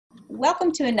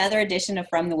welcome to another edition of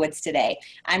From the Woods Today.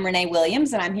 I'm Renee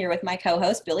Williams, and I'm here with my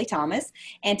co-host, Billy Thomas.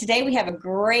 And today we have a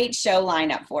great show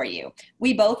lineup for you.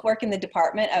 We both work in the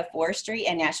Department of Forestry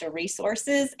and Natural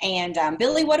Resources. And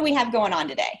Billy, what do we have going on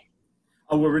today?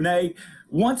 Oh, well, Renee,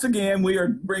 once again, we are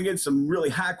bringing some really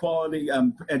high quality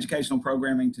educational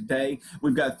programming today.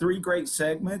 We've got three great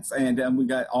segments, and we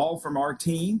got all from our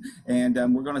team. And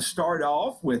we're going to start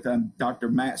off with Dr.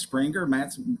 Matt Springer.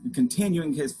 Matt's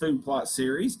continuing his food plot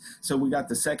series. So we got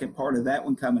the second part of that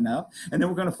one coming up. And then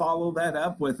we're going to follow that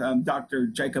up with Dr.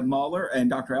 Jacob Muller and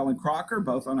Dr. Ellen Crocker,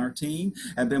 both on our team,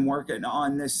 have been working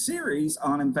on this series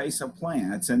on invasive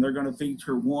plants. And they're going to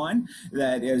feature one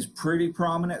that is pretty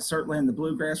prominent, certainly in the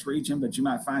bluegrass region, but you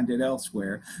might find it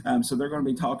elsewhere. So they're going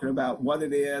to be talking about what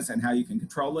it is and how you can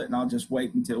control it. And I'll just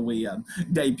wait until we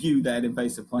debut that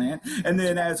invasive plant. And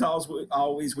then, as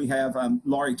always, we have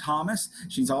Laurie Thomas.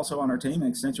 She's also on our team, an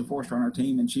extension forester on our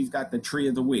team, and she's got the tree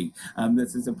of the week.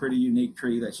 This is a pretty unique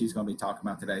tree that she's going to be talking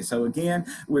about today. So again,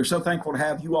 we're so thankful to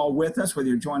have you all with us, whether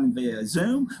you're joining via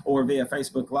Zoom or via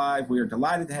Facebook Live. We are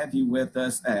delighted to have you with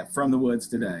us at From the Woods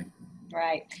today.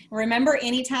 Right. Remember,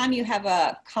 anytime you have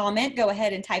a comment, go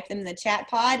ahead and type them in the chat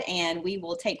pod, and we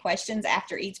will take questions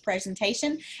after each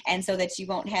presentation, and so that you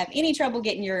won't have any trouble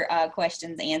getting your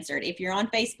questions answered. If you're on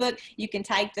Facebook, you can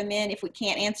type them in. If we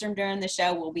can't answer them during the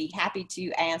show, we'll be happy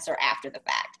to answer after the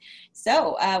fact.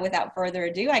 So without further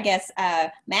ado, I guess,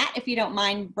 Matt, if you don't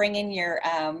mind bringing your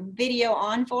video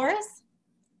on for us.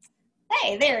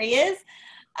 Hey, there he is.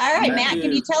 All right, Matt,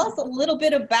 can you tell us a little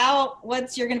bit about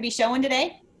what you're going to be showing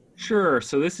today? Sure.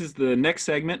 So this is the next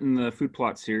segment in the food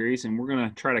plot series, and we're going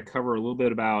to try to cover a little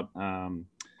bit about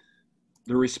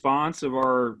the response of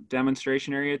our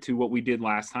demonstration area to what we did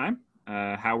last time,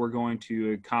 how we're going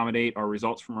to accommodate our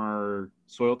results from our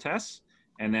soil tests,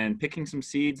 and then picking some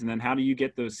seeds, and then how do you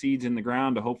get those seeds in the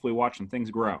ground to hopefully watch some things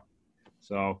grow.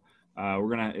 So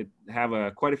we're going to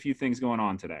have quite a few things going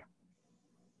on today.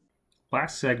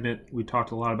 Last segment, we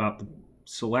talked a lot about the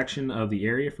selection of the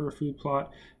area for a food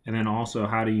plot, and then also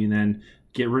how do you then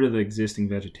get rid of the existing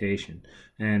vegetation.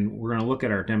 And we're going to look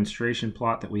at our demonstration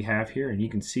plot that we have here, and you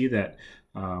can see that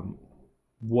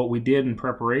what we did in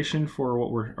preparation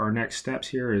for our next steps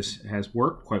here has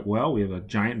worked quite well. We have a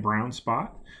giant brown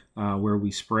spot where we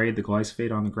sprayed the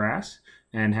glyphosate on the grass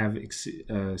and have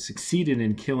succeeded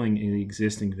in killing the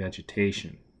existing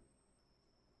vegetation.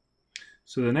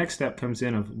 So the next step comes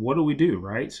in of what do we do,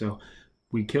 right? So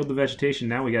we killed the vegetation,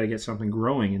 now we got to get something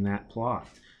growing in that plot.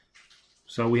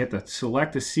 So we have to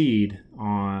select a seed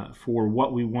for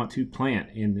what we want to plant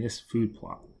in this food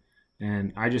plot.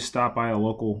 And I just stopped by a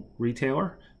local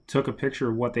retailer, took a picture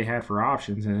of what they had for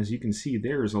options, and as you can see,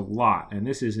 there's a lot. And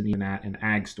this isn't even an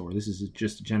ag store, this is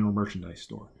just a general merchandise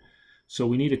store. So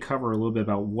we need to cover a little bit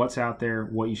about what's out there,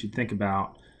 what you should think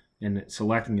about in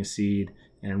selecting a seed,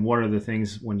 and what are the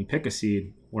things when you pick a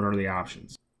seed, what are the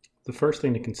options. The first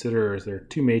thing to consider is there are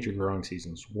two major growing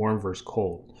seasons, warm versus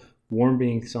cold. Warm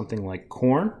being something like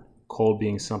corn, cold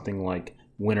being something like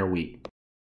winter wheat.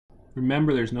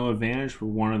 Remember, there's no advantage for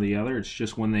one or the other, it's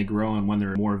just when they grow and when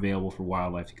they're more available for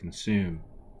wildlife to consume.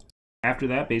 After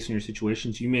that, based on your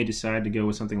situations, you may decide to go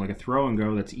with something like a throw and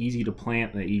go that's easy to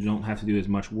plant, that you don't have to do as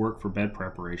much work for bed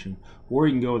preparation, or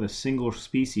you can go with a single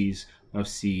species of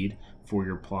seed for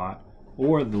your plot.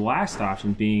 Or the last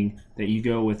option being that you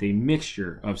go with a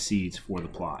mixture of seeds for the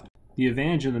plot. The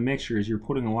advantage of the mixture is you're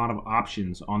putting a lot of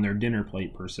options on their dinner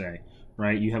plate per se,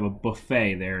 right? You have a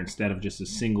buffet there instead of just a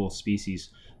single species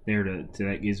there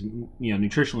that is,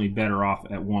 nutritionally better off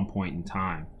at one point in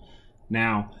time.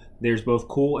 Now, there's both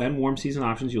cool and warm season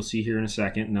options you'll see here in a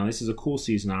second. Now, this is a cool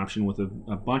season option with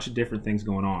a bunch of different things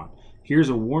going on. Here's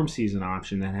a warm season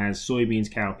option that has soybeans,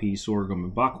 cowpeas, sorghum,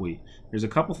 and buckwheat. There's a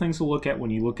couple things to look at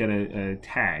when you look at a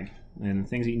tag and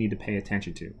things that you need to pay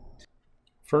attention to.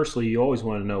 Firstly, you always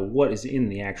want to know what is in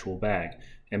the actual bag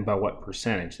and by what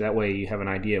percentage. That way you have an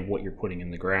idea of what you're putting in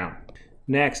the ground.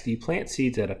 Next, you plant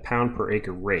seeds at a pound per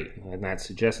acre rate, and that's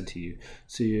suggested to you.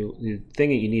 So the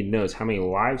thing that you need to know is how many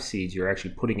live seeds you're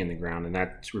actually putting in the ground, and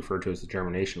that's referred to as the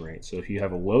germination rate. So if you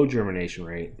have a low germination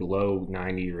rate, below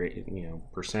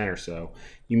 90% or so,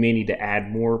 you may need to add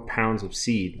more pounds of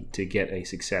seed to get a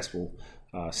successful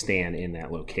stand in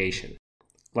that location.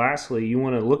 Lastly, you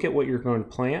want to look at what you're going to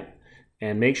plant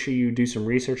and make sure you do some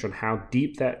research on how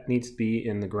deep that needs to be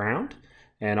in the ground.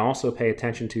 And also pay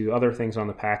attention to other things on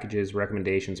the packages,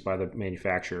 recommendations by the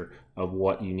manufacturer of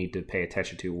what you need to pay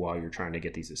attention to while you're trying to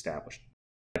get these established.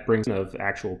 brings of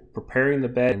actual preparing the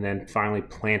bed and then finally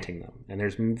planting them. And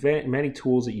there's many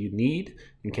tools that you need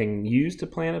and can use to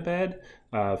plant a bed.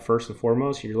 First and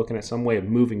foremost, you're looking at some way of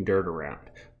moving dirt around,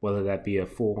 whether that be a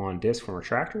full-on disc from a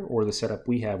tractor or the setup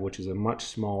we have, which is a much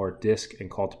smaller disc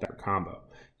and cultivator combo.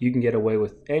 You can get away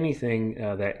with anything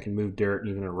that can move dirt,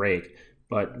 even a rake,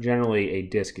 but generally a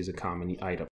disc is a common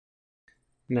item.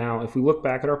 Now, if we look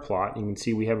back at our plot, you can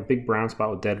see we have a big brown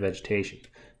spot with dead vegetation.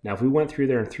 Now, if we went through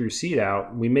there and threw seed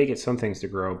out, we may get some things to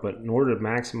grow, but in order to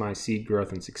maximize seed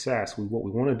growth and success, what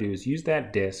we want to do is use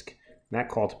that disc, that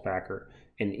cultipacker,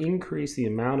 and increase the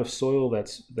amount of soil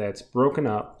that's broken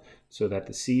up so that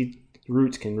the seed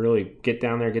roots can really get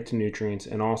down there, get to nutrients,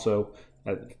 and also,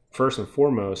 first and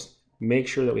foremost, make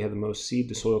sure that we have the most seed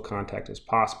to soil contact as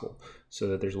possible so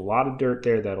that there's a lot of dirt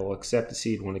there that'll accept the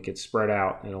seed when it gets spread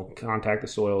out, and it'll contact the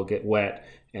soil, get wet,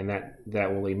 and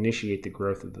that will initiate the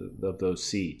growth of those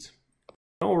seeds.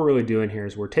 What we're really doing here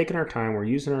is we're taking our time, we're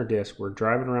using our disc, we're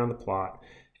driving around the plot,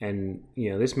 and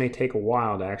this may take a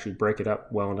while to actually break it up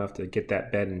well enough to get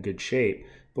that bed in good shape,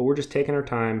 but we're just taking our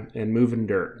time and moving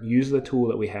dirt. Use the tool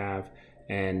that we have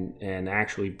and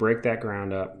actually break that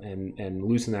ground up and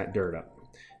loosen that dirt up.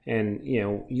 And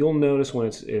you'll notice when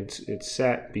it's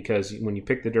set, because when you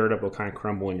pick the dirt up, it'll kind of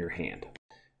crumble in your hand.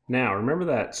 Now, remember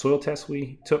that soil test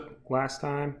we took last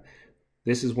time?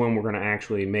 This is when we're going to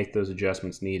actually make those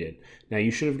adjustments needed. Now,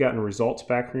 you should have gotten results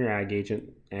back from your ag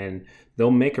agent, and they'll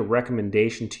make a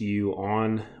recommendation to you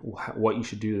on what you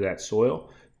should do to that soil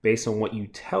based on what you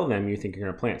tell them you think you're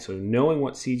going to plant. So knowing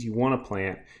what seeds you want to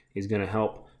plant is going to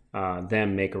help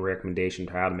them make a recommendation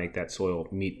to how to make that soil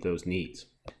meet those needs.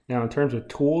 Now, in terms of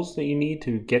tools that you need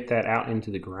to get that out into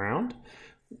the ground,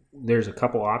 there's a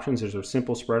couple options. There's a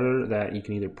simple spreader that you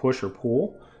can either push or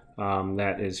pull.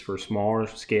 That is for smaller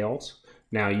scales.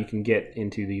 Now, you can get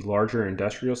into the larger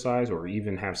industrial size, or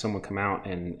even have someone come out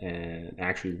and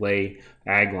actually lay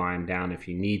ag line down if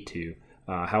you need to.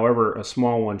 However, a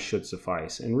small one should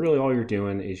suffice. And really all you're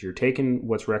doing is you're taking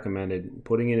what's recommended,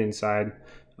 putting it inside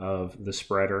of the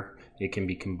spreader. It can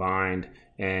be combined,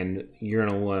 and you're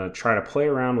going to want to try to play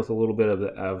around with a little bit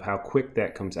of how quick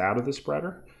that comes out of the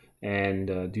spreader,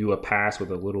 and do a pass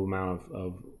with a little amount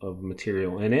of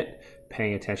material in it,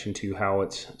 paying attention to how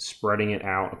it's spreading it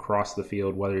out across the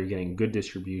field, whether you're getting good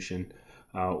distribution,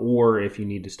 or if you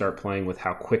need to start playing with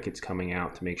how quick it's coming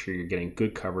out to make sure you're getting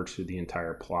good coverage through the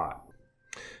entire plot.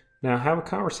 Now, have a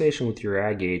conversation with your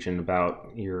ag agent about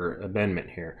your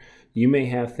amendment here. You may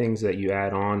have things that you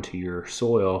add on to your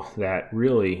soil that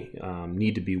really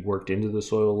need to be worked into the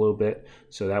soil a little bit.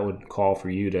 So that would call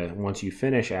for you to, once you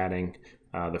finish adding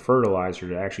the fertilizer,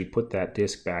 to actually put that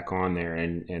disc back on there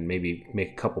and maybe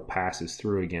make a couple passes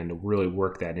through again to really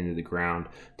work that into the ground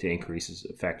to increase its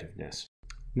effectiveness.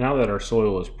 Now that our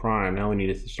soil is primed, now we need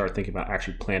to start thinking about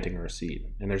actually planting our seed.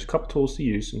 And there's a couple tools to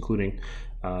use, including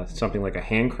something like a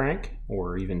hand crank,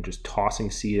 or even just tossing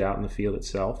seed out in the field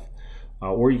itself.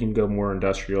 Or you can go more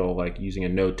industrial, like using a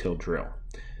no-till drill.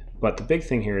 But the big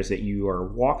thing here is that you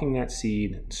are walking that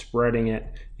seed, spreading it,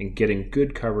 and getting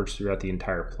good coverage throughout the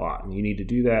entire plot. And you need to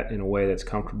do that in a way that's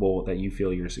comfortable, that you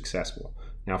feel you're successful.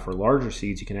 Now, for larger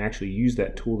seeds, you can actually use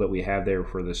that tool that we have there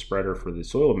for the spreader for the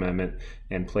soil amendment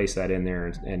and place that in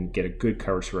there and get a good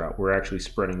coverage throughout. We're actually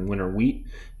spreading winter wheat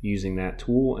using that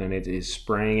tool, and it is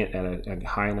spraying it at a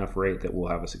high enough rate that we'll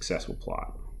have a successful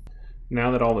plot. Now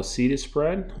that all the seed is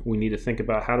spread, we need to think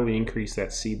about how do we increase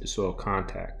that seed to soil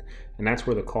contact. And that's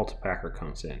where the cultipacker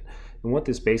comes in. And what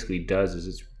this basically does is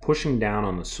it's pushing down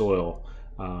on the soil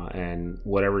and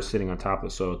whatever's sitting on top of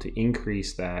the soil to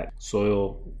increase that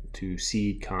soil to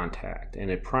seed contact. And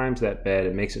it primes that bed,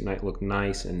 it makes it look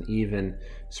nice and even,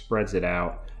 spreads it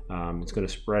out. It's going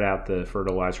to spread out the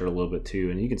fertilizer a little bit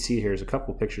too. And you can see here's a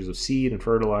couple pictures of seed and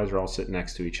fertilizer all sitting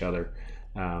next to each other.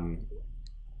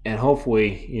 And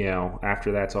hopefully,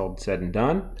 after that's all said and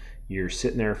done, you're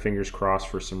sitting there fingers crossed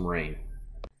for some rain.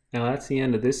 Now that's the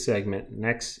end of this segment.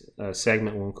 Next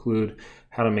segment will include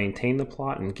how to maintain the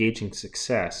plot and gauging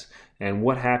success, and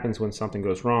what happens when something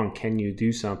goes wrong. Can you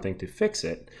do something to fix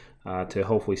it to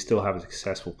hopefully still have a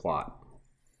successful plot?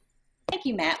 Thank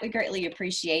you, Matt. We greatly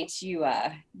appreciate you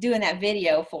doing that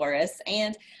video for us.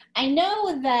 And I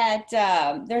know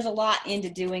that there's a lot into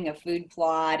doing a food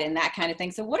plot and that kind of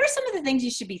thing. So what are some of the things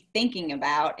you should be thinking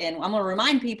about? And I'm going to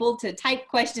remind people to type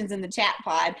questions in the chat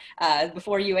pod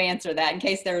before you answer that, in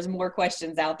case there's more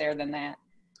questions out there than that.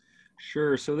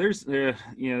 Sure. So there's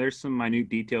some minute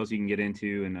details you can get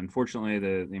into, and unfortunately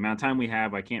the amount of time we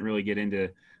have, I can't really get into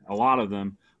a lot of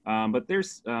them. But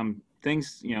there's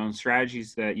things,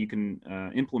 strategies that you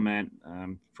can implement.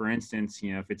 For instance,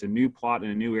 if it's a new plot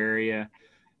in a new area,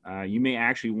 You may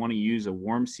actually want to use a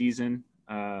warm season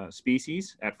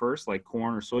species at first, like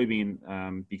corn or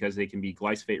soybean, because they can be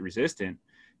glyphosate resistant,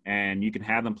 and you can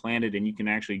have them planted and you can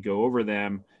actually go over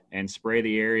them and spray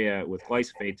the area with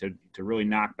glyphosate to really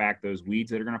knock back those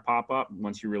weeds that are going to pop up.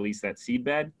 Once you release that seed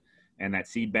bed and that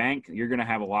seed bank, you're going to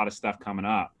have a lot of stuff coming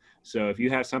up. So if you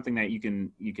have something that you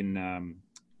can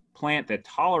plant that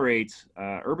tolerates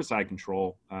herbicide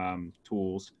control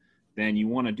tools, then you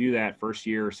want to do that first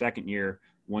year or second year.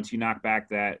 Once you knock back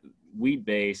that weed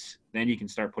base, then you can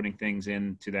start putting things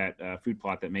into that food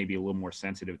plot that may be a little more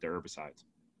sensitive to herbicides.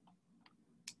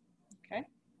 Okay.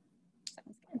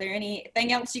 Is there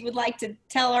anything else you would like to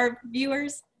tell our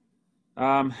viewers?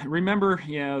 Remember,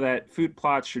 that food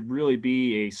plots should really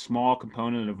be a small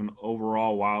component of an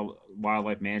overall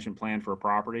wildlife management plan for a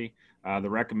property. The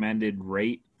recommended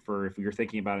rate for, if you're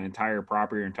thinking about an entire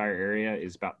property or entire area,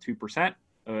 is about 2%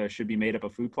 should be made up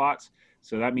of food plots.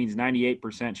 So that means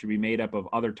 98% should be made up of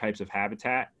other types of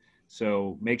habitat.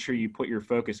 So make sure you put your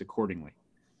focus accordingly.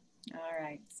 All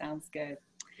right, sounds good.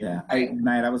 Yeah, hey,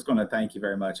 Matt, I was going to thank you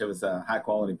very much. It was a high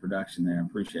quality production there. I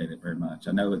appreciate it very much.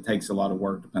 I know it takes a lot of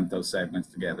work to put those segments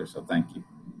together, so thank you.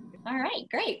 All right,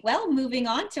 great. Well, moving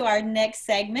on to our next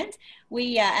segment,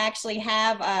 we actually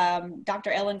have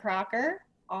Dr. Ellen Crocker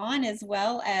on, as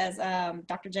well as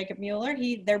Dr. Jacob Mueller.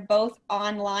 They're both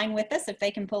online with us if they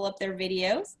can pull up their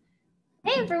videos.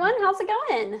 Hey everyone, how's it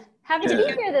going? Happy to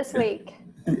be here this week.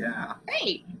 Yeah.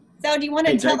 Great. So do you want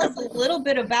to tell us a little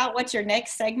bit about what your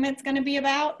next segment's going to be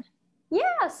about?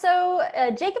 Yeah, so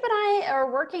Jacob and I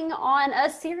are working on a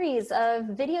series of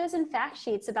videos and fact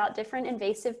sheets about different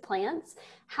invasive plants,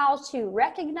 how to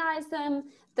recognize them,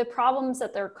 the problems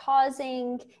that they're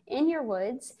causing in your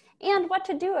woods, and what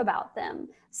to do about them.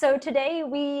 So today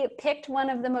we picked one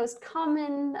of the most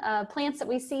common plants that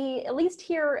we see, at least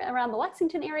here around the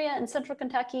Lexington area in central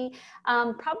Kentucky,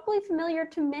 probably familiar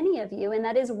to many of you, and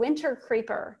that is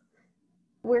Wintercreeper.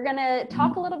 We're going to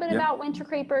talk a little bit about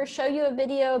Wintercreeper, show you a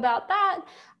video about that,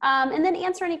 and then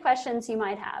answer any questions you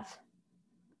might have.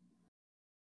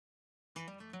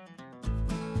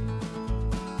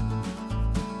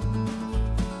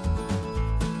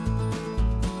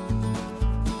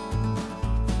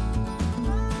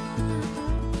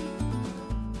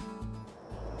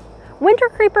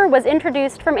 Wintercreeper was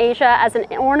introduced from Asia as an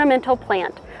ornamental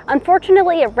plant.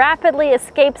 Unfortunately, it rapidly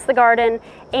escapes the garden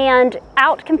and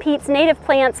outcompetes native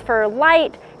plants for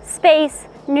light, space,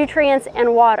 nutrients,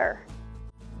 and water.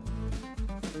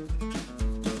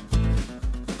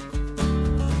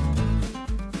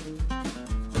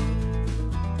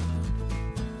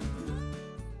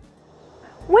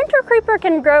 Wintercreeper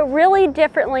can grow really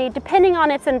differently depending on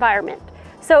its environment.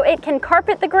 So it can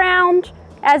carpet the ground,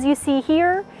 as you see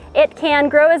here. It can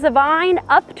grow as a vine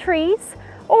up trees,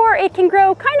 or it can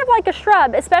grow kind of like a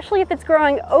shrub, especially if it's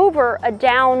growing over a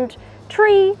downed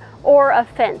tree or a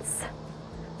fence.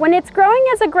 When it's growing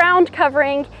as a ground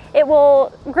covering, it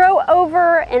will grow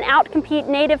over and outcompete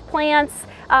native plants,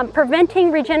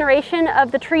 preventing regeneration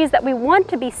of the trees that we want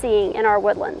to be seeing in our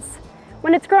woodlands.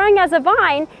 When it's growing as a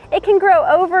vine, it can grow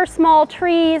over small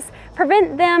trees,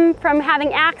 prevent them from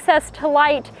having access to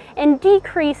light, and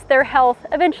decrease their health,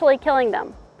 eventually killing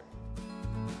them.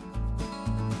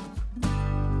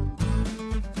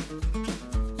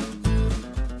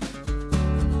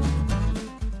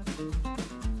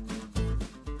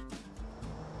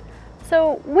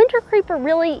 So Wintercreeper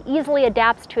really easily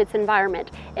adapts to its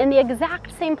environment, and the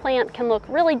exact same plant can look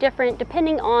really different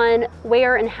depending on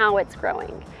where and how it's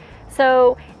growing.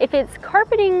 So if it's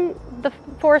carpeting the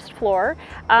forest floor,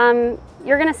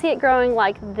 you're going to see it growing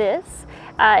like this.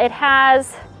 It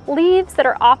has leaves that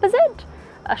are opposite,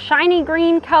 a shiny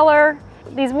green color,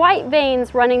 these white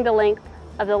veins running the length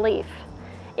of the leaf.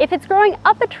 If it's growing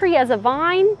up a tree as a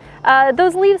vine,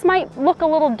 those leaves might look a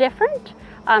little different.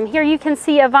 Here you can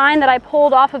see a vine that I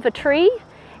pulled off of a tree,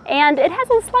 and it has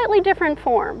a slightly different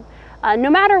form. No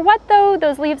matter what though,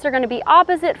 those leaves are going to be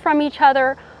opposite from each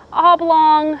other,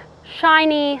 oblong,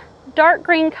 shiny, dark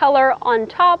green color on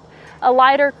top, a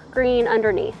lighter green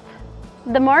underneath.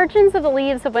 The margins of the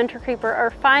leaves of Wintercreeper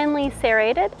are finely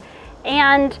serrated,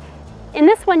 and in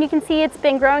this one you can see it's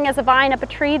been growing as a vine up a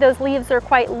tree. Those leaves are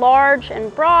quite large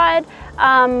and broad.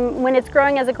 When it's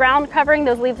growing as a ground covering,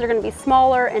 those leaves are going to be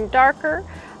smaller and darker.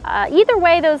 Either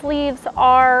way, those leaves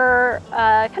are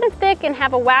kind of thick and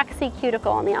have a waxy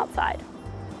cuticle on the outside.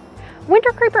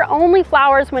 Wintercreeper only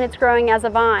flowers when it's growing as a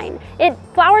vine. It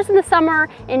flowers in the summer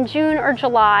in June or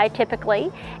July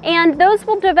typically, and those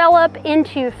will develop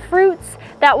into fruits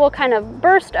that will kind of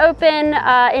burst open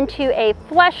into a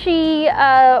fleshy,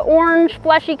 orange,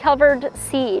 fleshy covered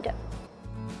seed.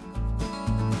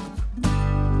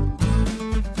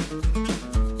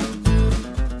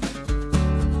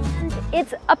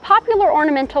 it's a popular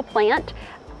ornamental plant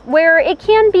where it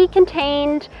can be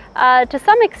contained to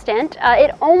some extent.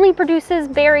 It only produces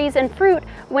berries and fruit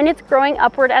when it's growing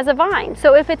upward as a vine.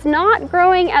 So if it's not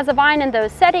growing as a vine in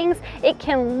those settings, it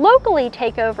can locally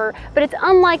take over, but it's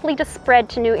unlikely to spread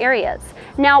to new areas.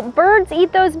 Now, birds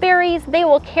eat those berries, they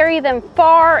will carry them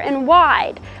far and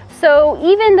wide. So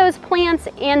even those plants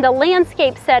in the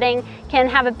landscape setting can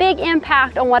have a big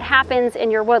impact on what happens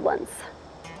in your woodlands.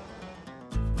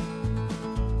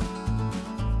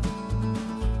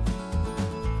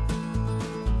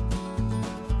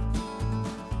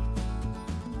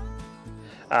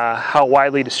 How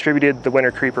widely distributed the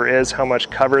wintercreeper is, how much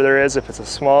cover there is, if it's a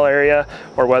small area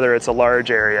or whether it's a large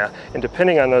area. And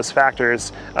depending on those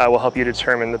factors will help you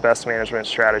determine the best management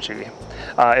strategy.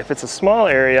 If it's a small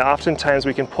area, oftentimes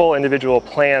we can pull individual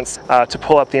plants to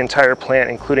pull up the entire plant,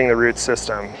 including the root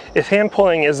system. If hand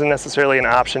pulling isn't necessarily an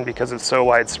option because it's so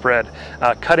widespread,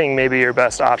 cutting may be your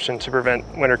best option to prevent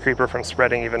wintercreeper from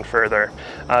spreading even further.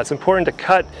 It's important to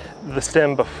cut the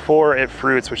stem before it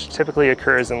fruits, which typically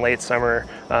occurs in late summer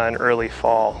and early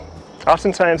fall.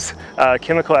 Oftentimes,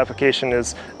 chemical application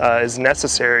is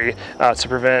necessary to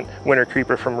prevent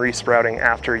wintercreeper from resprouting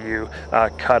after you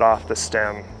cut off the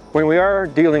stem. When we are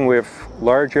dealing with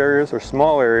large areas or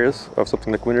small areas of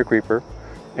something like wintercreeper,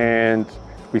 and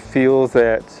we feel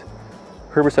that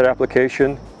herbicide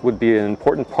application would be an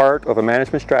important part of a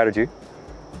management strategy,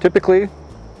 typically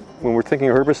when we're thinking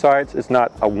of herbicides, it's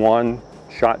not a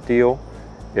one-shot deal.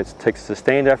 It takes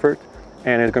sustained effort,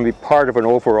 and it's going to be part of an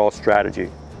overall strategy.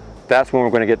 That's when we're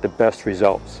going to get the best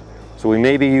results. So we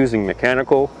may be using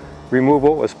mechanical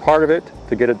removal as part of it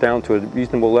to get it down to a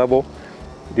reasonable level,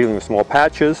 dealing with small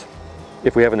patches.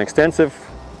 If we have an extensive,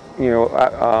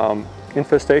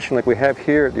 infestation like we have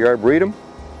here at the Arboretum,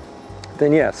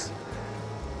 then yes,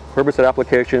 herbicide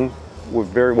application would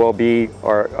very well be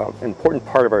our important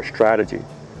part of our strategy.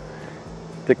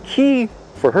 The key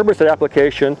for herbicide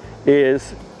application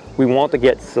is we want to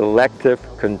get selective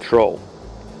control.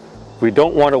 We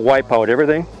don't want to wipe out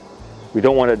everything. We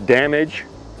don't want to damage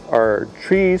our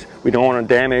trees. We don't want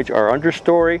to damage our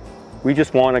understory. We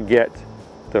just want to get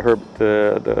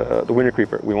the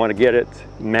wintercreeper. We want to get it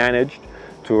managed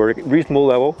to a reasonable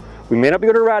level. We may not be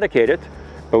able to eradicate it,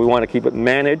 but we want to keep it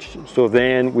managed so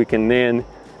then we can then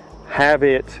have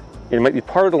it, it might be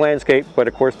part of the landscape, but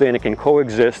of course then it can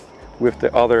coexist with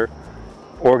the other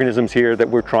organisms here that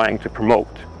we're trying to promote.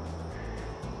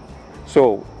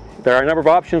 So there are a number of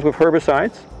options with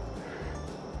herbicides.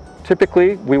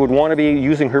 Typically, we would want to be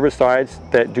using herbicides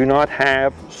that do not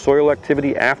have soil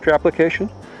activity after application,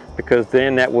 because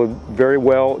then that will very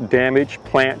well damage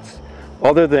plants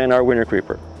other than our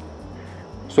wintercreeper.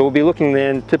 So we'll be looking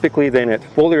then typically then at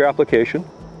foliar application,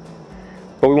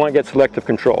 but we want to get selective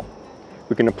control.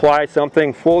 We can apply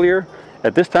something foliar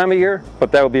at this time of year,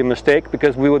 but that would be a mistake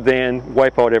because we would then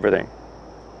wipe out everything.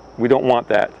 We don't want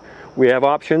that. We have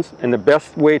options, and the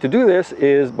best way to do this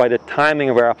is by the timing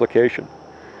of our application.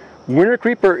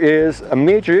 Wintercreeper is a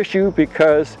major issue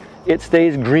because it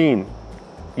stays green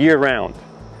year-round.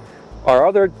 Our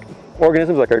other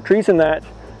organisms, like our trees and that,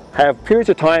 have periods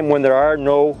of time when there are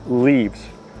no leaves.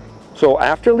 So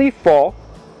after leaf fall,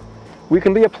 we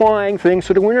can be applying things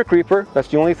to the wintercreeper. That's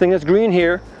the only thing that's green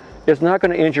here. It's not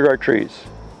going to injure our trees.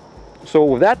 So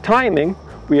with that timing,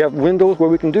 we have windows where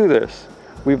we can do this.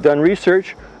 We've done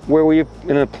research where we've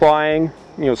been applying,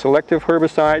 selective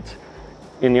herbicides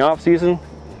in the off season,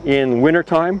 in winter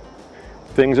time.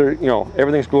 Things are,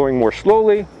 everything's growing more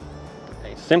slowly.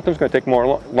 Symptoms going to take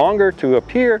longer to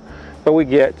appear, but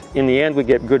in the end, we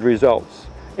get good results.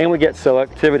 And we get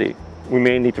selectivity. We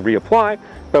may need to reapply,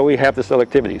 but we have the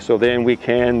selectivity. So then we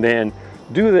can then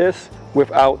do this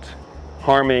without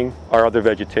harming our other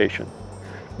vegetation,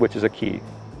 which is a key.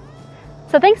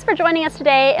 So thanks for joining us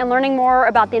today and learning more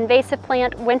about the invasive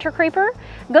plant wintercreeper.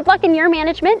 Good luck in your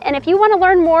management, and if you want to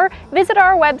learn more, visit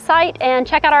our website and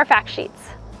check out our fact sheets.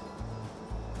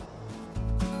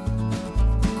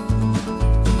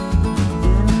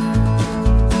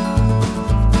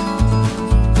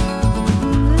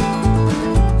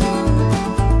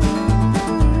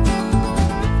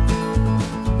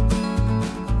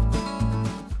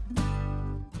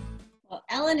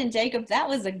 And Jacob, that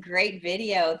was a great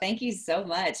video. Thank you so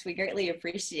much. We greatly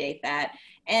appreciate that.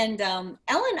 And Ellen,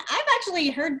 I've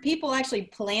actually heard people actually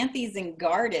plant these in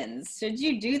gardens. Should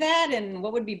you do that? And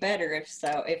what would be better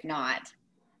if not?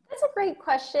 That's a great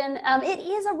question. It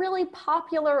is a really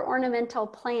popular ornamental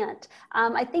plant.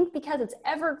 I think because it's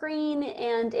evergreen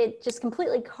and it just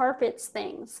completely carpets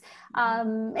things.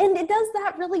 And it does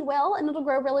that really well, and it'll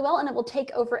grow really well, and it will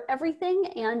take over everything.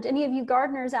 And any of you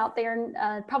gardeners out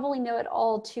there probably know it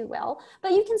all too well,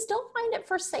 but you can still find it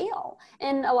for sale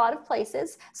in a lot of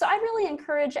places. So I really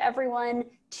encourage everyone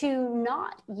to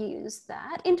not use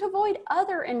that and to avoid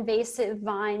other invasive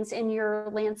vines in your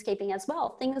landscaping as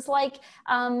well. Things like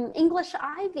English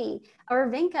ivy or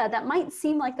vinca that might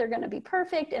seem like they're going to be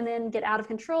perfect and then get out of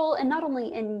control, and not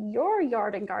only in your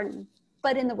yard and garden,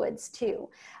 but in the woods too.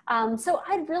 So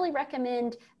I'd really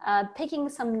recommend picking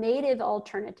some native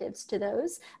alternatives to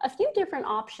those. A few different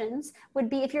options would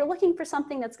be, if you're looking for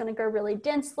something that's going to grow really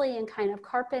densely and kind of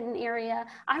carpet an area,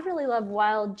 I really love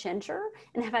wild ginger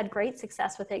and have had great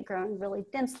success with it growing really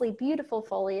densely, beautiful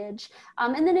foliage.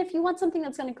 And then if you want something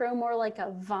that's going to grow more like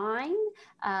a vine,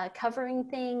 covering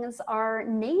things, our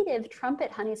native trumpet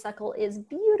honeysuckle is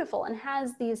beautiful and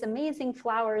has these amazing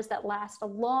flowers that last a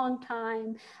long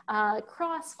time.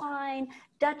 Crossvine,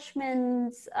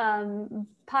 Dutchman's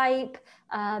pipe,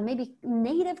 maybe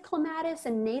native clematis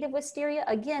and native wisteria.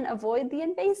 Again, avoid the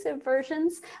invasive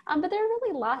versions, but there are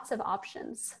really lots of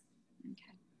options.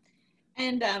 Okay.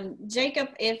 And Jacob,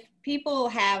 if people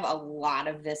have a lot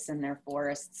of this in their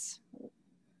forests,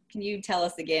 can you tell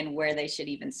us again where they should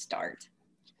even start?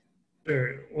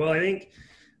 Sure. Well, I think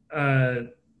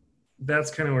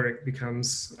that's kind of where it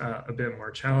becomes a bit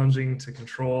more challenging to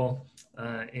control.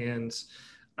 And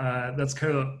that's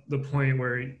kind of the point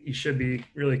where you should be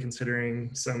really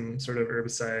considering some sort of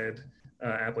herbicide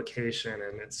application.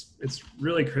 And it's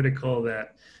really critical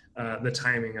that the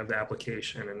timing of the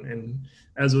application. And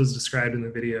as was described in the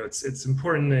video, it's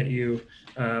important that you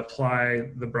apply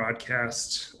the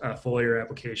broadcast foliar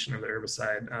application of the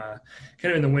herbicide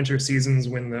kind of in the winter seasons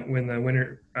when the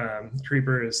winter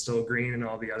creeper is still green and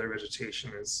all the other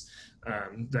vegetation is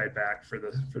died back for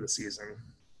the season.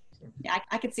 Yeah,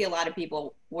 I could see a lot of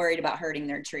people worried about hurting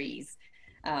their trees.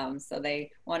 So they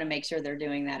want to make sure they're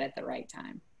doing that at the right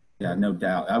time. Yeah, no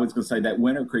doubt. I was going to say that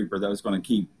winter creeper, though, is going to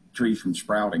keep trees from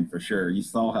sprouting for sure. You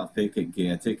saw how thick it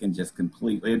gets. It can just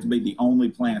completely, it'd be the only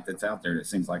plant that's out there, it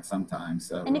seems like sometimes.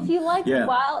 So, and if you like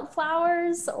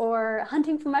wildflowers or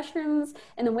hunting for mushrooms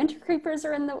and the winter creepers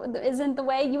are isn't the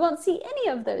way, you won't see any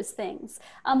of those things.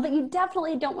 But you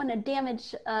definitely don't want to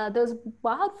damage those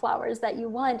wildflowers that you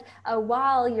want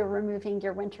while you're removing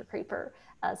your winter creeper.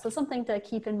 So something to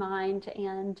keep in mind,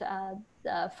 and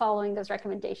following those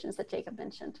recommendations that Jacob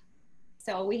mentioned.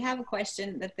 So we have a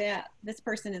question that this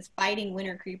person is fighting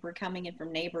winter creeper coming in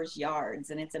from neighbors'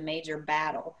 yards, and it's a major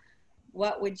battle.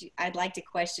 I'd like to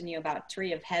question you about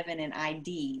Tree of Heaven and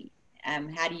ID.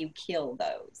 How do you kill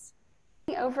those?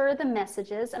 Over the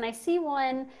messages, and I see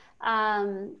one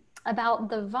about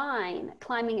the vine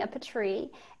climbing up a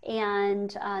tree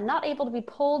and not able to be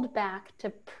pulled back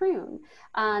to prune.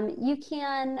 You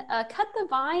can cut the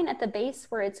vine at the base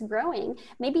where it's growing,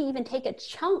 maybe even take a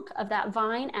chunk of that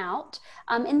vine out,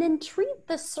 and then treat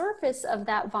the surface of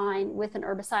that vine with an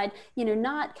herbicide,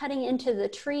 not cutting into the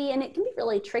tree. And it can be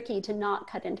really tricky to not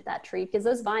cut into that tree because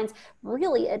those vines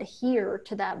really adhere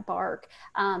to that bark.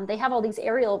 They have all these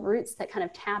aerial roots that kind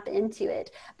of tap into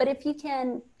it. But if you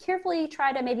can carefully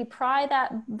try to maybe pry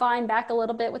that vine back a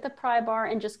little bit with a pry bar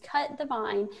and just cut the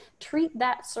vine, treat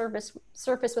that surface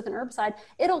with an herbicide,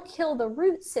 it'll kill the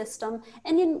root system,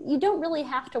 and you don't really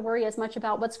have to worry as much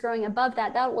about what's growing above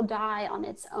that. That will die on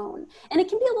its own. And it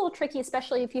can be a little tricky,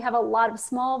 especially if you have a lot of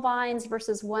small vines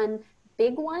versus one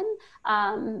big one,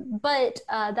 but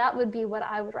that would be what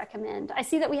I would recommend. I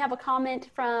see that we have a comment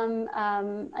from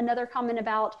another comment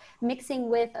about mixing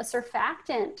with a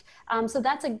surfactant. So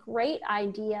that's a great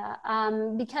idea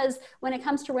because when it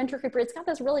comes to winter creeper, it's got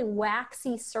this really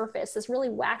waxy surface, this really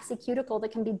waxy cuticle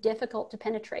that can be difficult to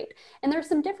penetrate. And there's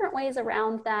some different ways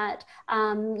around that.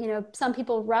 Some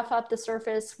people rough up the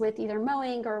surface with either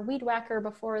mowing or weed whacker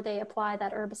before they apply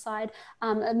that herbicide.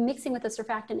 Mixing with a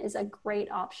surfactant is a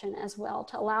great option as well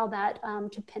to allow that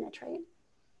to penetrate.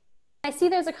 I see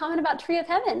there's a comment about Tree of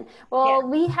Heaven. Well,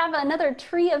 we have another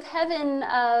Tree of Heaven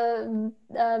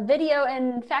video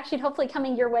and fact sheet hopefully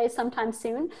coming your way sometime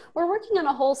soon. We're working on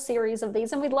a whole series of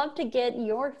these, and we'd love to get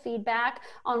your feedback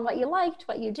on what you liked,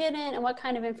 what you didn't, and what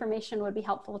kind of information would be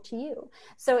helpful to you.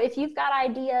 So if you've got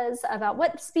ideas about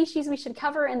what species we should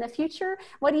cover in the future,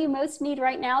 what do you most need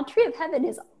right now, Tree of Heaven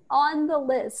is on the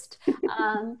list.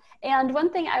 And one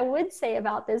thing I would say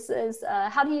about this is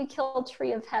how do you kill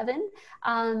Tree of Heaven?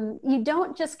 You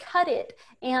don't just cut it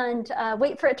and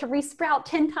wait for it to resprout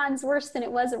 10 times worse than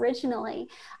it was originally.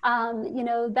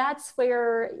 That's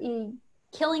where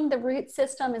killing the root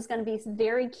system is going to be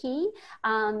very key,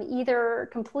 either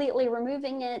completely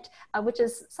removing it, which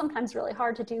is sometimes really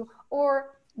hard to do,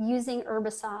 or using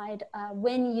herbicide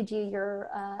when you do your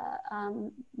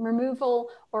removal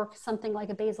or something like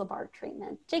a basal bark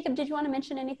treatment. Jacob, did you want to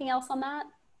mention anything else on that?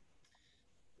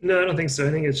 No, I don't think so.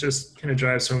 I think it just kind of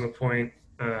drives home the point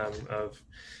of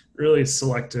really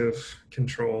selective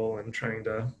control and trying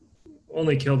to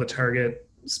only kill the target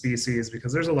species,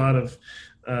 because there's a lot of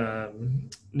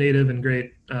native and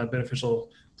great beneficial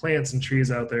plants and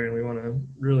trees out there, and we want to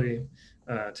really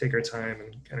take our time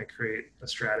and kind of create a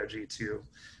strategy to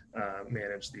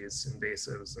manage these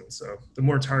invasives. And so the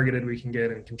more targeted we can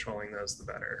get in controlling those, the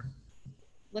better.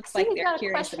 Looks like they're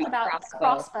curious about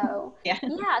crossbow. Yeah,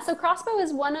 so crossbow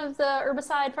is one of the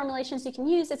herbicide formulations you can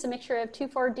use. It's a mixture of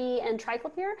 2,4-D and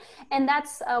triclopyr, and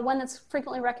that's one that's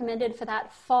frequently recommended for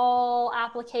that fall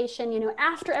application, you know,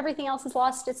 after everything else has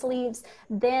lost its leaves,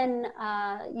 then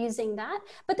using that.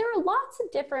 But there are lots of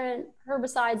different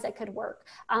herbicides that could work.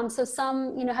 So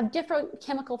some, you know, have different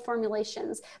chemical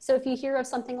formulations. So if you hear of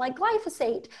something like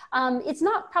glyphosate, it's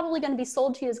not probably going to be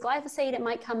sold to you as glyphosate. It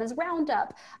might come as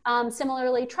Roundup.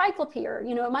 Similarly, triclopyr,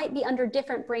 you know, it might be under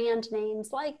different brand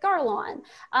names like Garlon.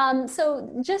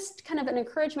 So just kind of an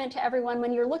encouragement to everyone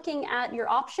when you're looking at your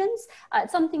options,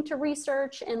 it's something to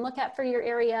research and look at for your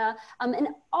area, and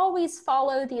always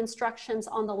follow the instructions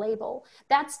on the label.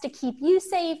 That's to keep you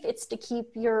safe. It's to keep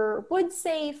your woods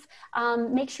safe.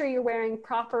 Make sure you're wearing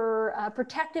proper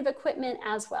protective equipment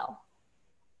as well.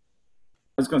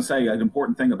 I was going to say an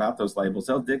important thing about those labels,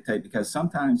 they'll dictate, because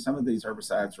sometimes some of these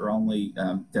herbicides are only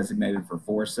designated for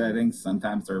forest settings.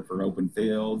 Sometimes they're for open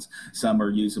fields. Some are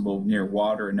usable near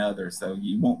water and others. So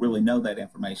you won't really know that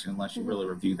information unless you really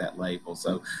review that label.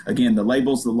 So again, the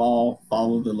label's the law,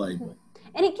 follow the label.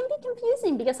 And it can be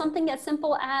confusing because something as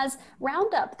simple as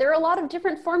Roundup, there are a lot of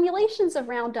different formulations of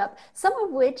Roundup, some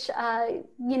of which,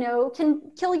 you know, can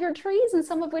kill your trees and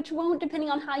some of which won't, depending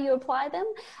on how you apply them.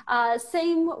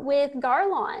 Same with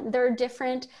Garlon. There are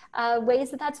different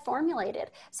ways that that's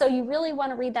formulated. So you really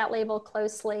want to read that label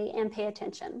closely and pay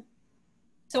attention.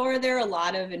 So are there a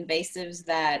lot of invasives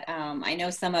that, I know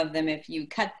some of them, if you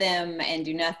cut them and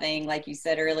do nothing, like you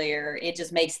said earlier, it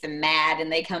just makes them mad and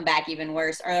they come back even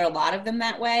worse. Are there a lot of them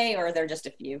that way, or are there just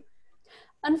a few?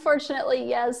 Unfortunately,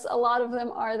 yes, a lot of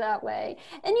them are that way.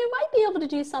 And you might be able to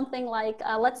do something like,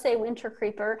 let's say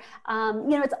Wintercreeper,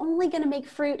 you know, it's only going to make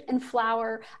fruit and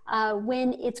flower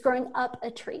when it's growing up a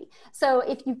tree. So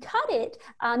if you cut it,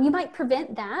 you might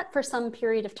prevent that for some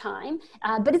period of time,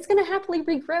 but it's going to happily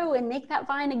regrow and make that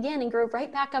vine again and grow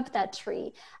right back up that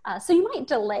tree. So you might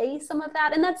delay some of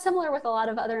that. And that's similar with a lot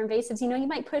of other invasives. You know, you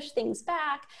might push things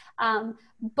back,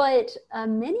 but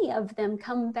many of them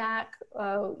come back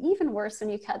even worse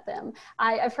when you cut them.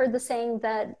 I've heard the saying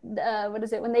that, what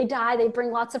is it, when they die, they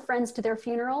bring lots of friends to their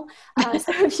funeral.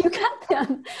 So if you cut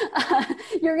them,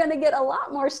 you're gonna get a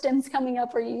lot more stems coming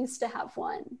up where you used to have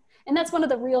one. And that's one of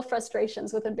the real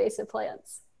frustrations with invasive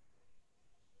plants.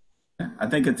 I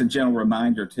think it's a gentle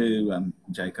reminder too,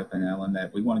 Jacob and Ellen,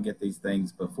 that we want to get these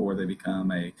things before they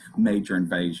become a major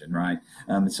invasion, right?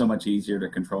 It's so much easier to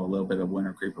control a little bit of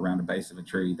winter creep around the base of a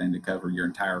tree than to cover your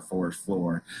entire forest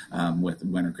floor with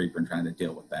winter creeper and trying to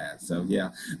deal with that. So yeah,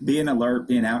 being alert,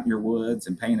 being out in your woods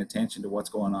and paying attention to what's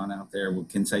going on out there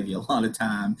can save you a lot of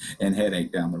time and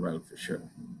headache down the road for sure.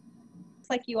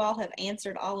 Like you all have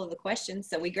answered all of the questions,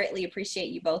 so we greatly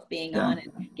appreciate you both being on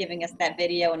and giving us that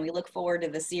video, and we look forward to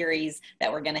the series that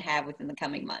we're going to have within the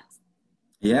coming months.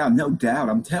 Yeah, no doubt.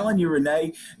 I'm telling you,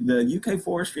 Renee, the UK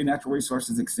Forestry Natural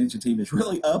Resources Extension team is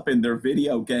really up in their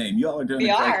video game. You all are doing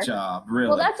a great job, really.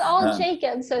 Well, that's all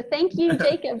Jacob, so thank you,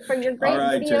 Jacob, for your great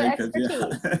video expertise.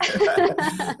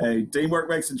 Yeah. Hey, teamwork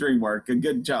makes the dream work.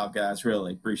 Good job, guys.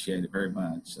 Really appreciate it very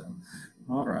much. So,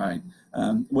 all right.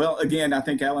 Well, again, I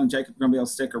think Ellen and Jacob are going to be able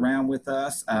to stick around with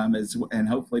us, and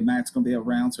hopefully Matt's going to be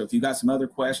around. So if you got some other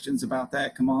questions about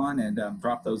that, come on and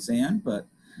drop those in. But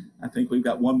I think we've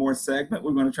got one more segment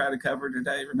we're going to try to cover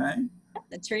today, Renee.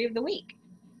 The Tree of the Week.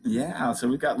 Yeah, so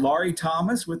we've got Laurie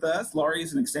Thomas with us. Laurie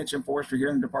is an extension forester here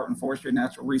in the Department of Forestry and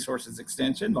Natural Resources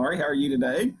Extension. Laurie, how are you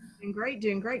today?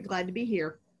 Doing great. Glad to be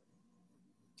here.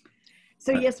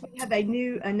 So yes, we have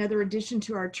another addition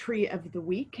to our Tree of the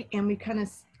Week, and we kind of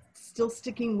still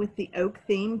sticking with the oak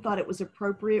theme. Thought it was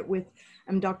appropriate with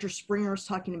Dr. Springer's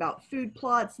talking about food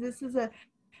plots. This is a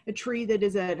tree that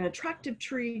is an attractive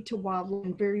tree to wildlife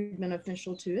and very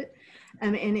beneficial to it.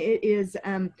 And it is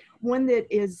one that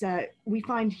is, we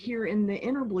find here in the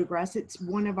inner bluegrass. It's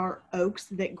one of our oaks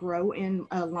that grow in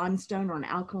limestone or an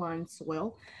alkaline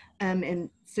soil, and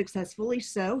successfully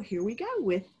so. Here we go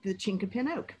with the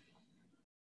chinkapin oak.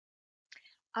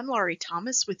 I'm Laurie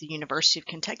Thomas with the University of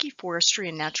Kentucky Forestry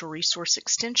and Natural Resource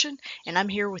Extension, and I'm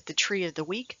here with the tree of the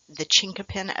week, the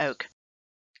chinkapin oak.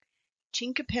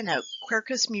 Chinkapin oak,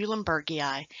 Quercus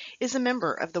muhlenbergii, is a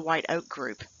member of the white oak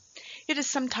group. It is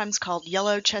sometimes called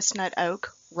yellow chestnut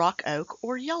oak, rock oak,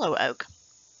 or yellow oak.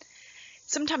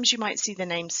 Sometimes you might see the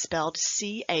name spelled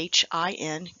Chinquapin,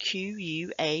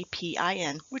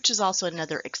 which is also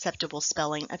another acceptable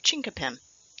spelling of chinkapin.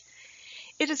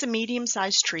 It is a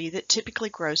medium-sized tree that typically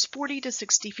grows 40 to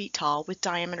 60 feet tall with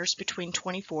diameters between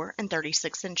 24 and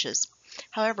 36 inches.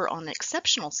 However, on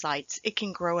exceptional sites, it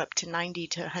can grow up to 90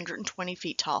 to 120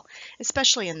 feet tall,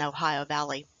 especially in the Ohio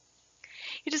Valley.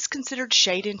 It is considered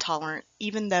shade intolerant,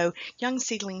 even though young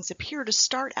seedlings appear to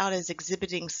start out as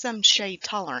exhibiting some shade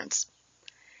tolerance.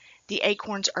 The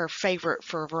acorns are a favorite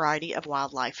for a variety of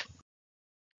wildlife.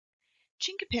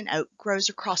 Chinkapin oak grows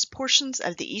across portions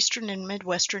of the eastern and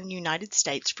midwestern United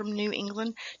States from New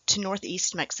England to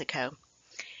northeast Mexico.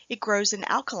 It grows in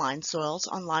alkaline soils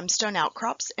on limestone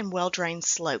outcrops and well-drained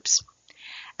slopes.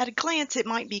 At a glance, it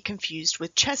might be confused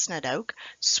with chestnut oak,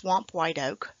 swamp white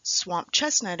oak, swamp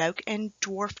chestnut oak, and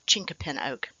dwarf chinkapin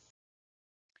oak.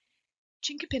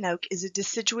 Chinkapin oak is a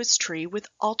deciduous tree with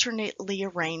alternately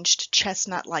arranged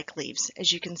chestnut-like leaves,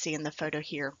 as you can see in the photo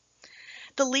here.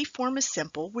 The leaf form is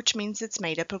simple, which means it's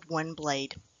made up of one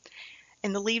blade.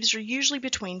 And the leaves are usually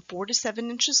between 4 to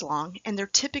 7 inches long, and they're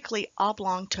typically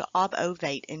oblong to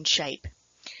obovate in shape.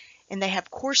 And they have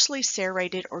coarsely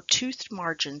serrated or toothed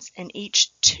margins, and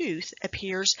each tooth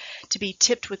appears to be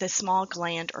tipped with a small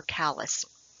gland or callus.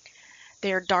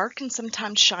 They are dark and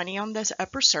sometimes shiny on the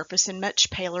upper surface and much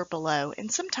paler below, and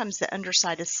sometimes the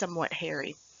underside is somewhat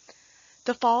hairy.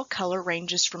 The fall color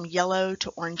ranges from yellow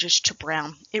to orangish to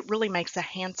brown. It really makes a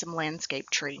handsome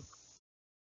landscape tree.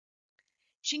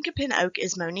 Chinkapin oak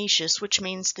is monoecious, which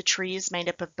means the tree is made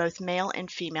up of both male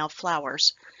and female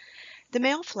flowers. The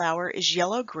male flower is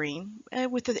yellow-green,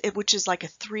 which is like a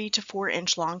 3 to 4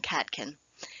 inch long catkin.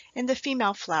 And the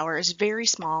female flower is very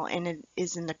small and it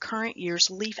is in the current year's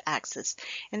leaf axis,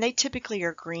 and they typically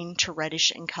are green to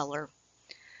reddish in color.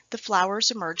 The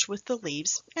flowers emerge with the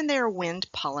leaves, and they are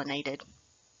wind-pollinated.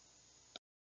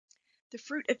 The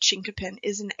fruit of chinkapin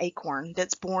is an acorn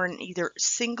that's borne either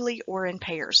singly or in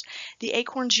pairs. The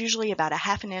acorn's usually about a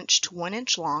half an inch to 1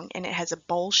 inch long, and it has a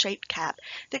bowl-shaped cap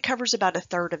that covers about a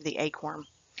third of the acorn.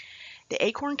 The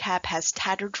acorn cap has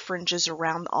tattered fringes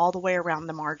all the way around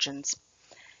the margins.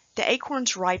 The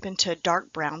acorns ripen to a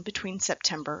dark brown between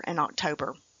September and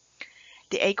October.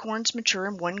 The acorns mature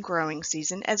in one growing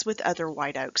season, as with other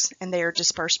white oaks, and they are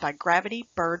dispersed by gravity,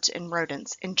 birds, and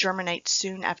rodents, and germinate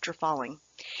soon after falling.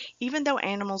 Even though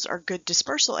animals are good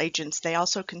dispersal agents, they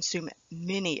also consume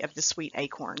many of the sweet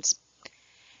acorns.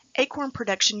 Acorn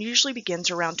production usually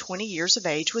begins around 20 years of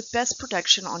age, with best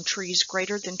production on trees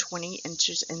greater than 20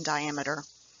 inches in diameter.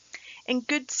 And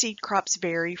good seed crops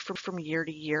vary from year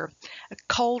to year. A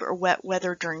cold or wet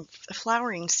weather during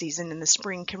flowering season in the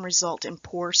spring can result in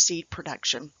poor seed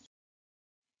production.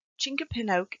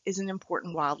 Chinkapin oak is an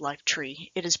important wildlife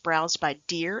tree. It is browsed by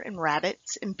deer and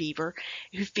rabbits and beaver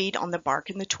who feed on the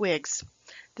bark and the twigs.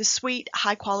 The sweet,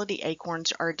 high-quality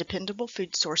acorns are a dependable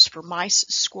food source for mice,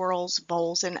 squirrels,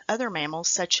 voles, and other mammals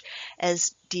such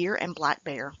as deer and black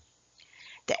bear.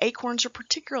 The acorns are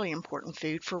particularly important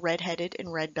food for red-headed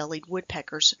and red-bellied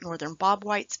woodpeckers, northern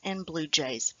bobwhites, and blue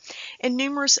jays. And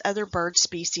numerous other bird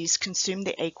species consume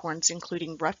the acorns,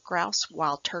 including ruffed grouse,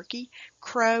 wild turkey,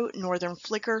 crow, northern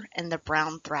flicker, and the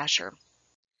brown thrasher.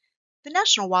 The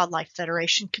National Wildlife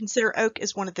Federation consider oak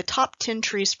as one of the top 10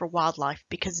 trees for wildlife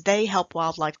because they help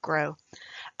wildlife grow.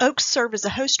 Oaks serve as a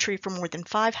host tree for more than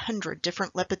 500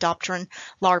 different lepidopteran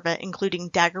larvae, including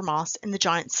dagger moths and the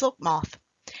giant silk moth.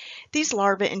 These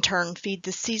larvae in turn feed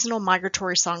the seasonal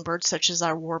migratory songbirds such as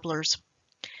our warblers.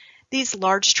 These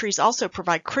large trees also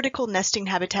provide critical nesting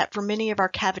habitat for many of our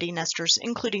cavity nesters,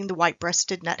 including the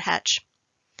white-breasted nuthatch.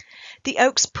 The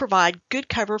oaks provide good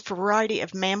cover for a variety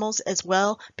of mammals as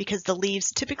well because the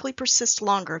leaves typically persist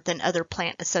longer than other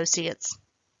plant associates.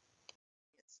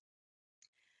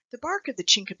 The bark of the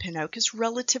chinkapin oak is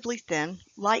relatively thin,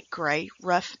 light gray,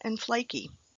 rough, and flaky.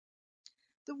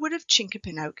 The wood of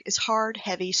chinkapin oak is hard,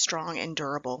 heavy, strong, and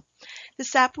durable. The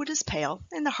sapwood is pale,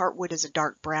 and the heartwood is a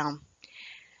dark brown.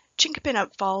 Chinkapin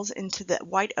oak falls into the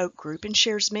white oak group and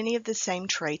shares many of the same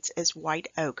traits as white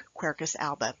oak, Quercus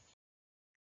alba.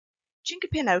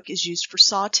 Chinkapin oak is used for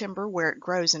saw timber where it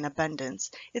grows in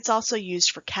abundance. It's also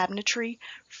used for cabinetry,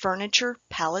 furniture,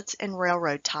 pallets, and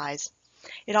railroad ties.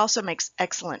 It also makes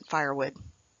excellent firewood.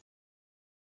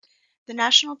 The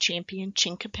national champion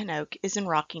Chinkapin oak is in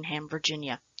Rockingham,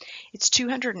 Virginia. It's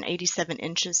 287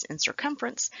 inches in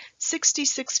circumference,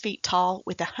 66 feet tall,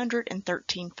 with a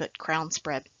 113-foot crown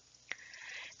spread.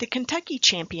 The Kentucky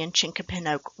champion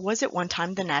Chinkapin oak was at one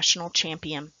time the national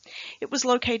champion. It was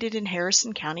located in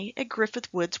Harrison County at Griffith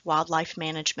Woods Wildlife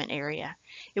Management Area.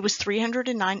 It was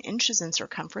 309 inches in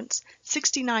circumference,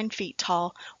 69 feet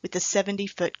tall, with a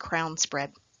 70-foot crown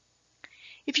spread.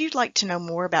 If you'd like to know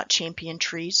more about champion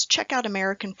trees, check out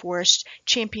American Forest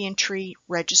Champion Tree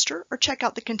Register or check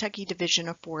out the Kentucky Division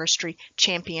of Forestry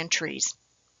Champion Trees.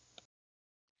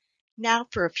 Now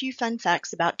for a few fun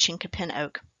facts about Chinkapin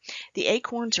oak. The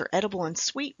acorns are edible and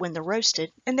sweet when they're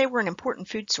roasted, and they were an important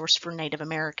food source for Native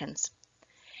Americans.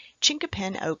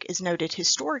 Chinkapin oak is noted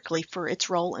historically for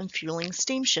its role in fueling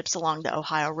steamships along the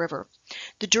Ohio River.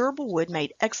 The durable wood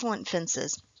made excellent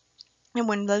fences, and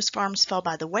when those farms fell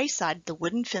by the wayside, the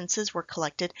wooden fences were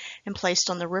collected and placed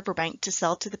on the riverbank to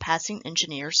sell to the passing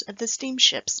engineers of the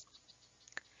steamships.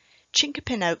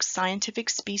 Chinkapin oak's scientific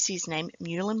species name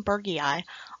Muhlenbergii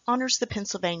honors the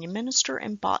Pennsylvania minister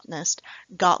and botanist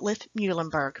Gottlieb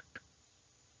Muhlenberg.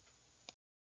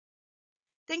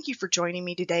 Thank you for joining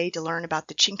me today to learn about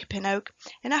the Chinkapin oak,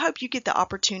 and I hope you get the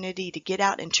opportunity to get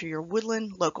out into your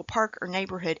woodland, local park, or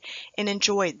neighborhood and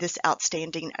enjoy this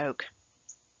outstanding oak.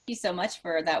 Thank you so much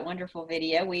for that wonderful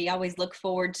video. We always look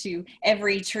forward to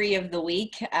every tree of the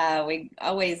week. We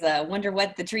always wonder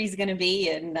what the tree is going to be,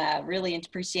 and really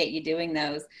appreciate you doing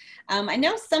those. I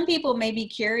know some people may be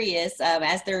curious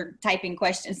as they're typing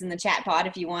questions in the chat pod,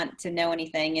 if you want to know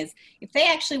anything, is if they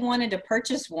actually wanted to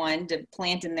purchase one to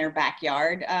plant in their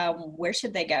backyard, where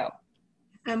should they go?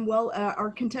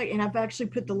 Our Kentucky, and I've actually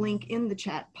put the link in the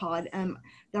chat pod,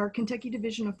 our Kentucky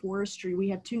Division of Forestry, we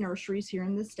have 2 nurseries here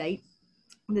in the state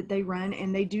that they run,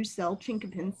 and they do sell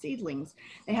Chinkapin seedlings.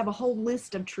 They have a whole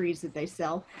list of trees that they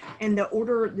sell, and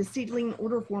the seedling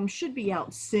order form should be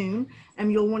out soon.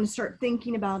 You'll want to start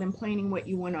thinking about and planning what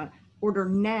you want to order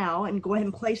now, and go ahead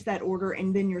and place that order,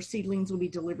 and then your seedlings will be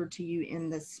delivered to you in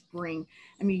the spring.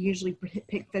 You usually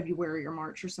pick February or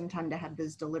March or sometime to have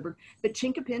those delivered, but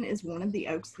Chinkapin is one of the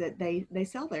oaks that they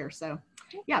sell there. So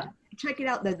yeah, check it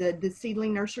out, the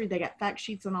seedling nursery. They got fact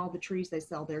sheets on all the trees they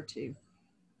sell there too.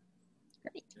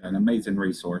 Great. An amazing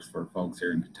resource for folks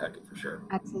here in Kentucky, for sure.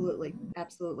 Absolutely,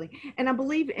 absolutely. And I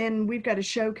believe, and we've got a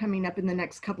show coming up in the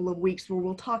next couple of weeks where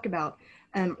we'll talk about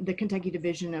the Kentucky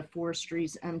Division of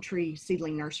Forestry's tree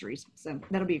seedling nurseries. So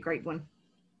that'll be a great one.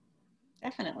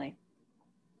 Definitely.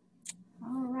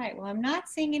 All right. Well, I'm not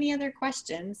seeing any other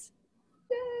questions.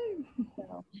 Yay.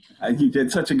 So. You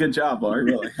did such a good job, Lori,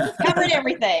 really. Covered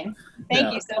everything.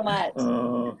 Thank you so much.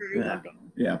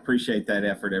 Yeah, appreciate that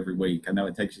effort every week. I know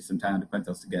it takes you some time to put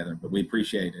those together, but we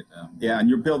appreciate it. Yeah, and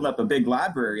you're building up a big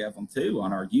library of them too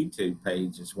on our YouTube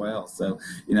page as well. So,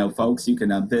 folks, you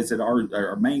can visit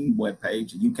our main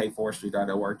webpage at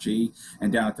ukforestry.org,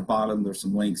 and down at the bottom there's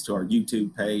some links to our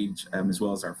YouTube page as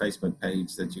well as our Facebook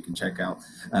page that you can check out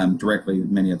directly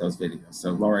many of those videos.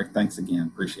 So, Laura, thanks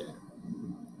again. Appreciate it.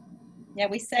 Yeah,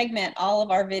 we segment all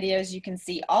of our videos. You can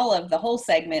see all of the whole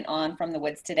segment on From the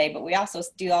Woods Today, but we also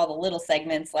do all the little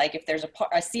segments, like if there's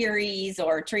a series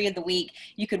or a Tree of the Week,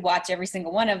 you could watch every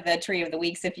single one of the Tree of the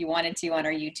Weeks if you wanted to on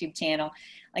our YouTube channel.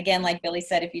 Again, like Billy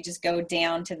said, if you just go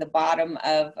down to the bottom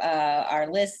of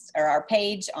our list or our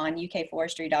page on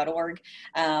ukforestry.org,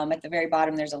 at the very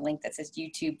bottom there's a link that says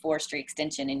YouTube Forestry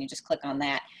Extension, and you just click on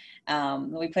that.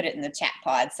 We put it in the chat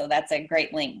pod, so that's a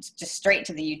great link just straight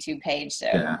to the YouTube page. So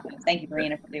thank you,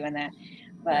 Marina, for doing that.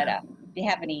 But if you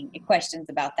have any questions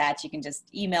about that, you can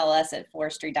just email us at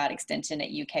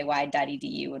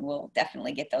forestry.extension@uky.edu, and we'll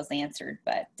definitely get those answered.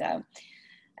 But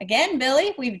again,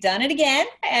 Billy, we've done it again.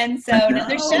 And so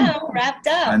another show wrapped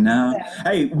up. I know. So.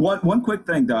 Hey, one quick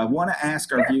thing, though. I want to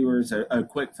ask our viewers a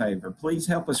quick favor. Please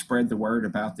help us spread the word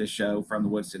about this show, From the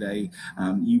Woods Today.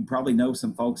 You probably know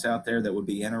some folks out there that would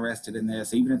be interested in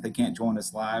this. Even if they can't join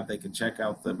us live, they can check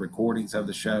out the recordings of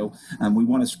the show. We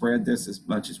want to spread this as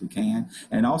much as we can.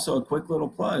 And also a quick little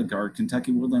plug. Our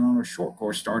Kentucky Woodland Owner Short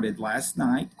Course started last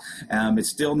night. It's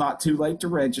still not too late to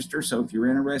register. So if you're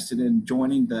interested in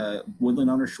joining the Woodland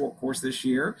Owner Short Course this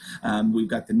year, we've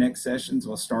got the next sessions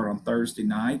will start on Thursday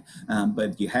night,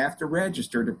 but you have to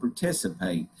register to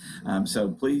participate. So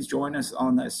please join us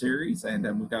on that series, and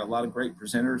we've got a lot of great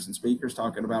presenters and speakers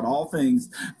talking about all things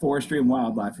forestry and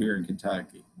wildlife here in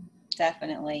Kentucky.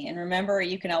 Definitely. And remember,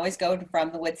 you can always go to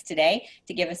From the Woods Today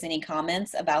to give us any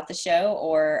comments about the show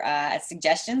or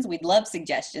suggestions. We'd love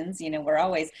suggestions. You know, we're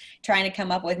always trying to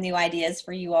come up with new ideas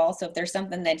for you all. So if there's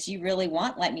something that you really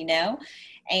want, let me know.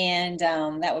 And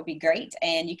that would be great.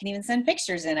 And you can even send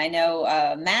pictures in. I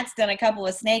know Matt's done a couple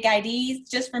of snake IDs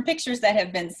just from pictures that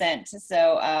have been sent.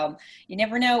 So you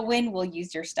never know when we'll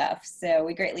use your stuff. So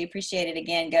we greatly appreciate it.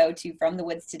 Again, go to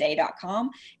FromTheWoodsToday.com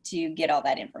to get all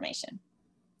that information.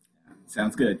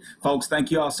 Sounds good. Folks,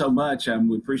 thank you all so much.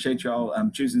 We appreciate you all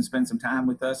choosing to spend some time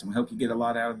with us, and we hope you get a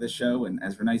lot out of this show. And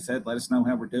as Renee said, let us know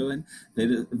how we're doing.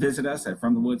 Visit us at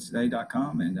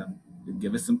FromTheWoodsToday.com and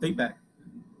give us some feedback.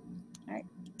 All right.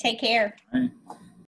 Take care. All right.